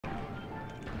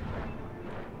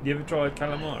You ever tried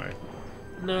calamari?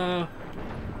 No.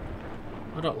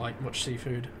 I don't like much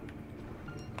seafood.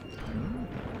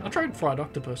 I tried fried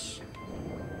octopus.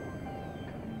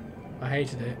 I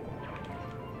hated it.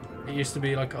 It used to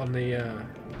be like on the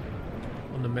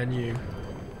menu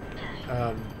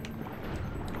at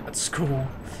school.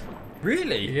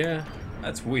 Really? Yeah.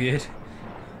 That's weird.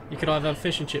 You could either have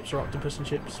fish and chips or octopus and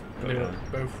chips. But they were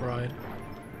both fried.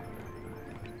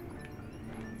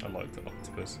 I like the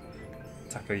octopus.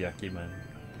 Takoyaki, man.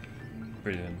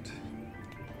 Brilliant.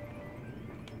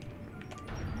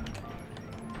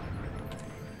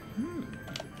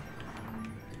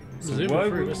 So why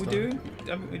were we doing?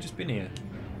 Haven't we just been here?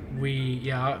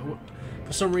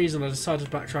 For some reason I decided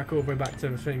to backtrack all the way back to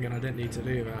the thing and I didn't need to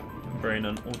do that. Brain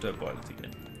on autopilot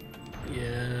again.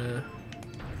 Yeah.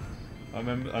 I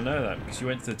know that because you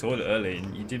went to the toilet early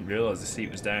and you didn't realise the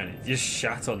seat was down. You just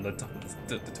shat on the top of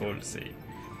the toilet seat.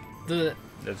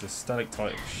 There's a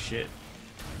stalactite of shit.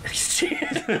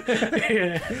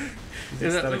 Yeah.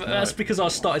 That's because I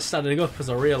started standing up as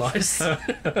I realised.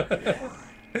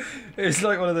 It's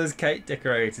like one of those cake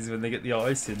decorators when they get the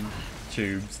ice in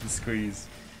tubes and squeeze.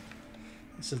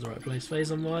 This is the right place.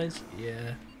 Phase wise,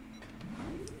 yeah.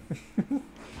 Oh,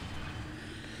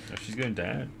 she's going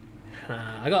down.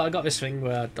 I got this thing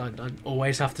where I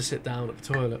always have to sit down at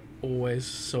the toilet, always.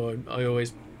 So I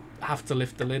always have to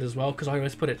lift the lid as well because I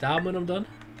always put it down when I'm done.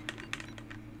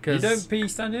 You don't pee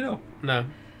standing up? No. You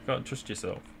can't trust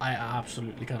yourself. I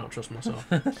absolutely cannot trust myself.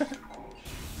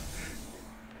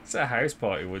 It's at a house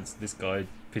party once. This guy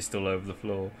pissed all over the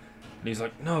floor, and he's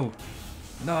like, "No,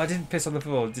 I didn't piss on the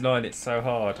floor," denying it so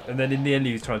hard. And then in the end,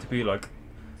 he was trying to be like,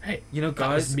 "Hey, you know, guys,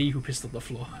 that was me who pissed on the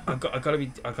floor. I gotta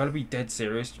be dead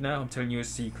serious now. I'm telling you a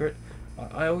secret.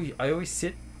 I always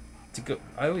sit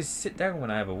down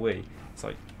when I have a wee. It's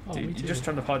like, dude, you're just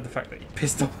trying to hide the fact that you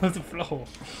pissed on the floor.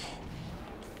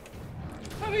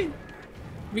 I mean,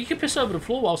 you can piss over the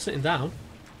floor while sitting down.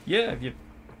 Yeah, if you.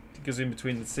 It goes in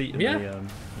between the seat and the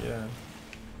yeah.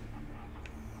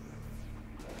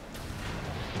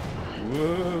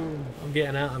 Whoa! I'm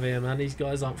getting out of here, man. These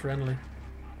guys aren't friendly.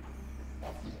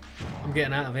 I'm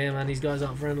getting out of here, man. These guys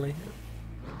aren't friendly.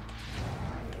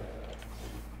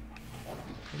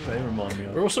 What do they remind me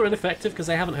of? We're also ineffective because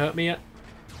they haven't hurt me yet.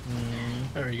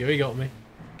 There you go. He got me.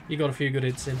 You got a few good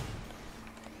hits in.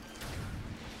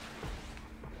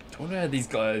 I wonder how these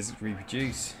guys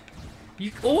reproduce.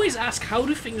 You always ask, how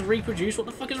do things reproduce? What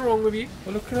the fuck is wrong with you?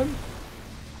 Well, look at them.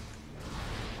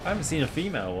 I haven't seen a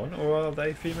female one, or are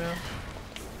they female?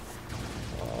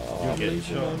 Oh, I'm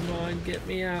losing my mind. Get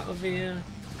me out of here.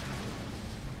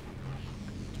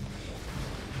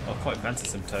 I quite fancy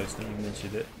some toast, and you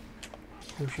mentioned it.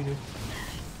 Of course you do.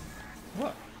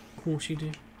 What? Of course you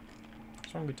do.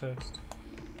 What's wrong with toast?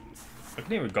 I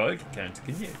can hear a Geiger counter,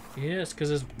 can you? Yeah, it's because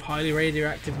there's highly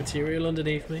radioactive material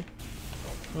underneath me.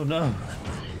 Oh no.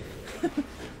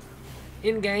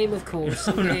 In game, of course.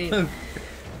 Oh, no.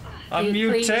 I'm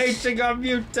mutating. I'm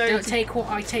mutating. Don't take what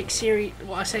I say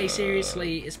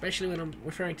seriously, especially when I'm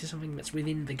referring to something that's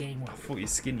within the game. I thought your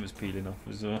skin was peeling off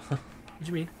as well. What do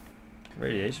you mean?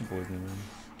 Radiation poisoning, man.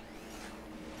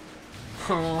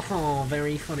 Oh,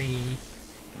 very funny.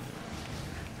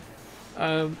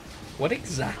 What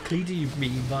exactly do you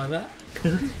mean by that?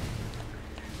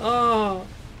 Oh.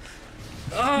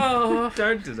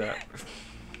 Don't do that.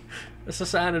 It's a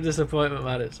sign of disappointment,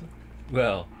 Madison.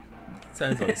 Well,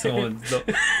 sounds like someone's not.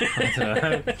 I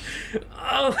don't know.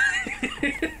 Oh.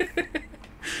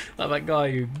 Like that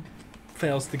guy who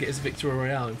fails to get his victory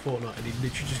royale in Fortnite and he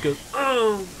literally just goes,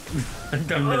 oh!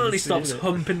 And he stops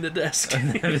humping the desk.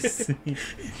 I've never seen.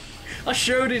 I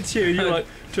showed it to you. You're like,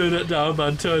 turn that down,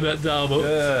 man. Turn that down. But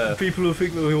yeah. People will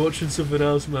think that we're watching something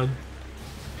else, man.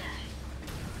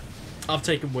 I've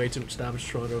taken way too much damage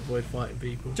trying to avoid fighting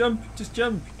people. Jump, just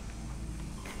jump.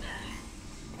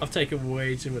 I've taken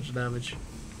way too much damage.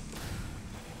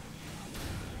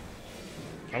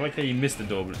 I like how you missed the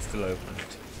door, but it's still open.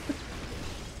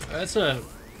 That's a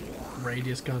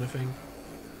radius kind of thing.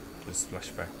 The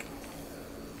splashback.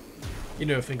 You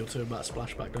know a thing or two about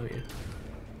splashback, don't you?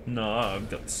 No, I've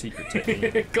got the secret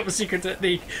technique. Got the secret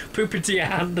technique. Poop into your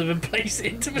hand and then place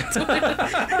it into the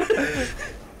toilet.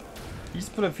 You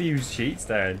just put a few sheets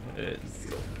down. It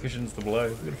cushions the blow.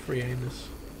 I'm gonna free aim this.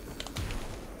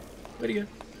 Where'd he go?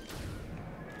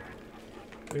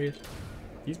 There he is.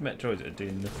 These Metroids are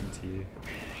doing nothing to you.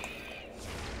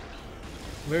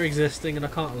 We're existing and I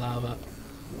can't allow that.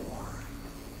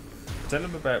 Tell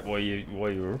them about why you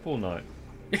were up all night.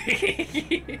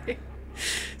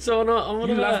 So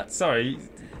you laughed. Sorry,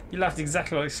 you laughed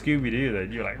exactly like Scooby Doo.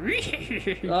 Then you were like.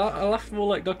 I laughed more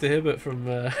like Dr. Hibbert from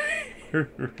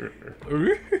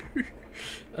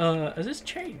Has this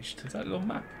changed? Is that a little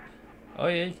map? Oh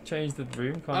yeah, you can change the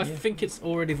room, can't I you? think it's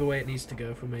already the way it needs to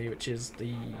go for me, which is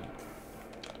the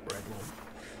red one.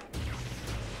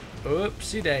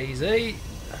 Oopsie daisy.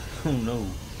 Oh no.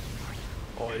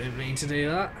 Oh, I didn't mean to do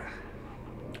that.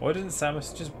 Why doesn't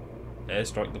Samus just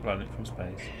airstrike the planet from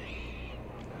space?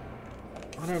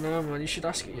 I don't know, man. You should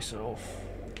ask it yourself.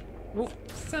 Oh,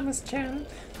 Samus-chan.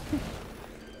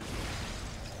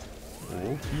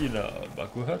 You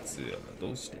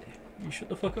shut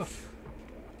the fuck up.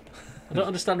 I don't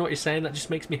understand what you're saying. That just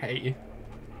makes me hate you.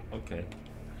 Okay.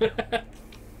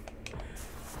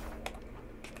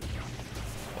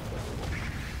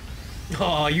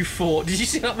 Oh, you fought. Did you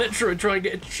see that Metroid try and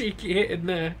get a cheeky hit in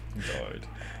there? Died.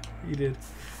 You did.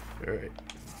 Alright.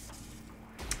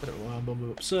 I don't know why I'm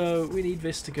bumming up. So, we need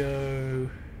this to go...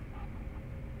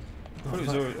 Oh, it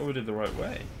was already the right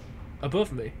way.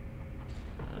 Above me.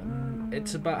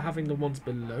 It's about having the ones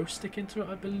below stick into it,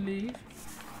 I believe.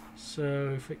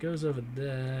 So, if it goes over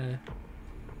there...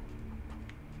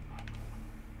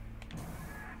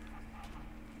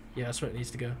 Yeah, that's where it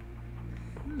needs to go.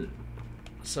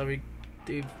 So we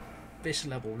do this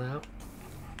level now.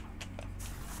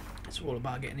 It's all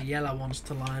about getting the yellow ones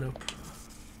to line up.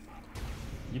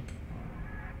 Yep.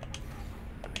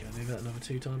 I'm gonna do that another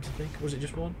 2 times, I think. Or was it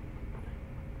just one?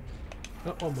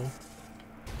 Oh, one more.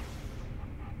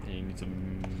 You need to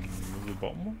move the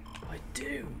bottom one? I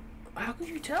do. How could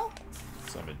you tell?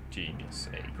 Because I'm a genius,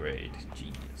 A grade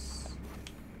genius.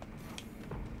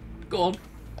 Go on.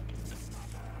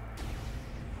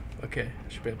 Okay,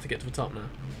 I should be able to get to the top now.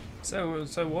 So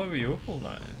why were you up all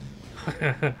night?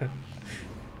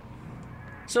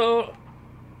 So,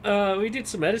 we did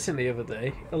some editing the other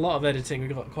day. A lot of editing. We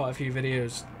got quite a few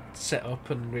videos set up,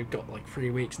 and we've got like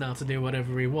 3 weeks now to do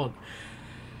whatever we want.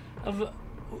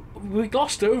 We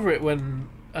glossed over it when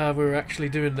we were actually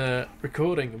doing the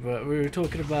recording, but we were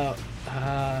talking about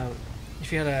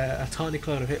if you had a tiny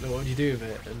clone of Hitler, what would you do with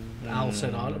it? And Al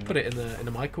said, "I'll put it in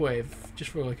the microwave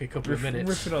just for like a couple of minutes."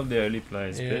 Riffing on the early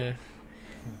players bit.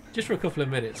 Just for a couple of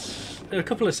minutes, a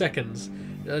couple of seconds.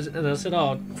 And I said,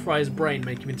 "Oh, fry his brain,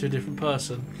 make him into a different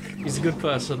person. He's a good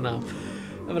person now."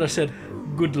 And then I said,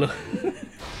 "Good luck."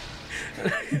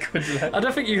 Good luck. I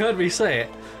don't think you heard me say it,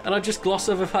 and I just glossed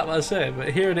over the fact that I said it, but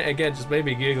hearing it again just made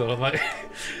me giggle. I'm like,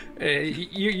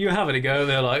 you having a go.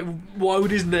 They're like, why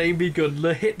would his name be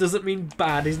Goodler? Hit doesn't mean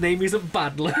bad. His name isn't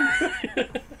Badler.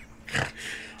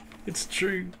 It's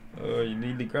true. Oh, you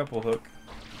need the grapple hook.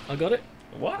 I got it.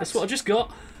 What? That's what I just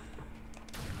got.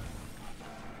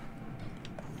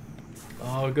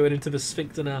 Oh, we're going into the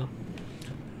sphincter now.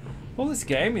 All this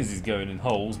game is going in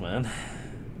holes, man.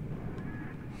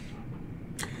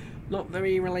 Not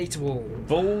very relatable.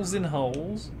 Balls in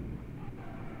holes.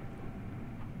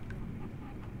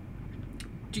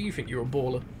 Do you think you're a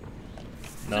baller?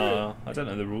 No, I don't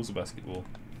know the rules of basketball.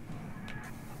 I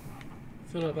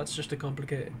feel like that's just a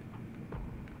complicated...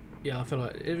 Yeah, I feel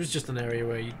like it was just an area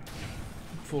where you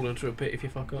fall into a pit if you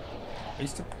fuck up. I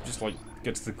used to just like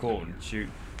go to the court and shoot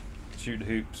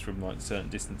hoops from like certain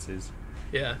distances.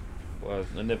 Yeah. Well,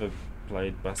 I never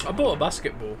played basketball. I bought a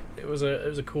basketball. It was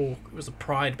a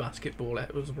Pride basketball.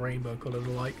 It was rainbow coloured.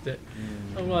 I liked it.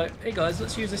 I'm like, hey guys,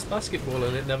 let's use this basketball,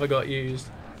 and it never got used.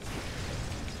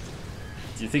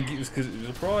 Do you think it was because it was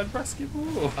a Pride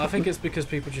basketball? Or? I think it's because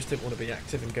people just didn't want to be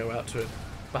active and go out to a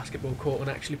basketball court and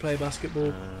actually play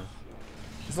basketball.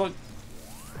 It's like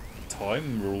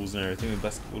time rules and everything in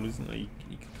basketball, isn't it?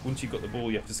 Once you've got the ball,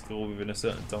 you have to score within a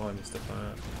certain time and stuff like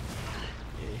that.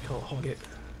 Yeah, you can't hog it.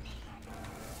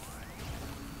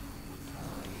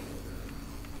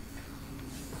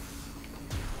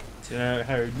 Do you know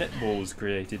how netball was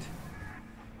created?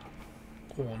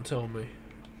 Go on, tell me.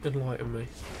 Enlighten me.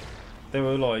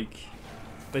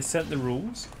 They sent the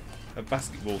rules of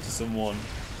basketball to someone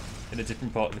in a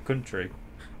different part of the country,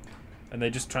 and they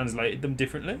just translated them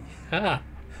differently. Ah.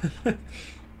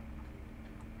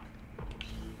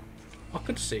 I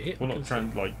could see it. Well,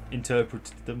 not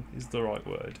interpreted them is the right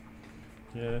word.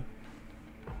 Yeah.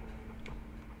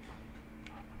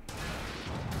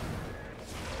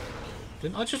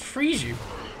 Didn't I just freeze you?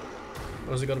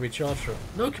 Or has it got to be a charge shot?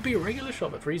 No, it could be a regular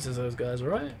shot that freezes those guys,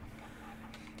 alright?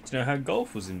 Do you know how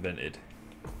golf was invented?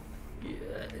 Yeah,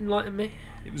 enlighten me.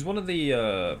 It was one of the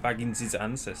Baggins'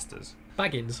 ancestors.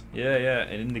 Baggins? Yeah,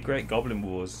 and in the Great Goblin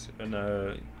Wars, and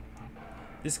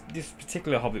this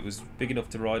particular hobbit was big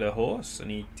enough to ride a horse, and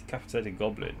he decapitated a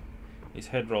goblin. His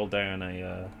head rolled down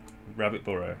a rabbit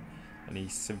burrow, and he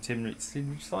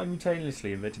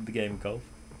simultaneously invented the game of golf.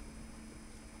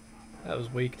 That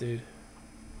was weak, dude.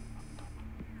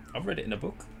 I've read it in a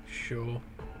book. Sure.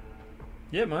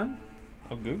 Yeah, man.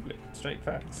 I'll Google it. Straight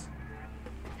facts.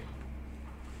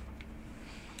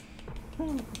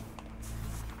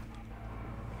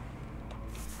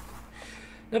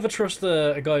 Never trust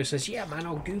a guy who says, "Yeah, man,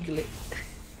 I'll Google it."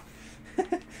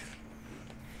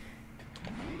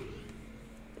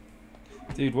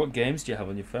 Dude, what games do you have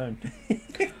on your phone?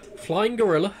 Flying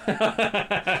Gorilla.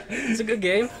 It's a good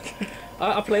game.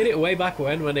 I played it way back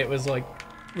when it was like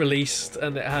released,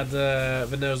 and it had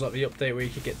the nose like the update where you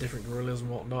could get different gorillas and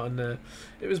whatnot, and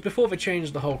it was before they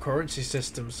changed the whole currency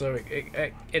system. So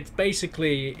it's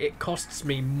basically, it costs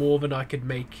me more than I could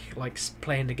make like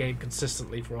playing the game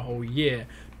consistently for a whole year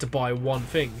to buy one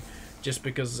thing, just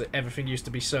because everything used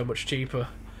to be so much cheaper,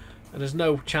 and there's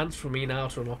no chance for me now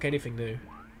to unlock anything new.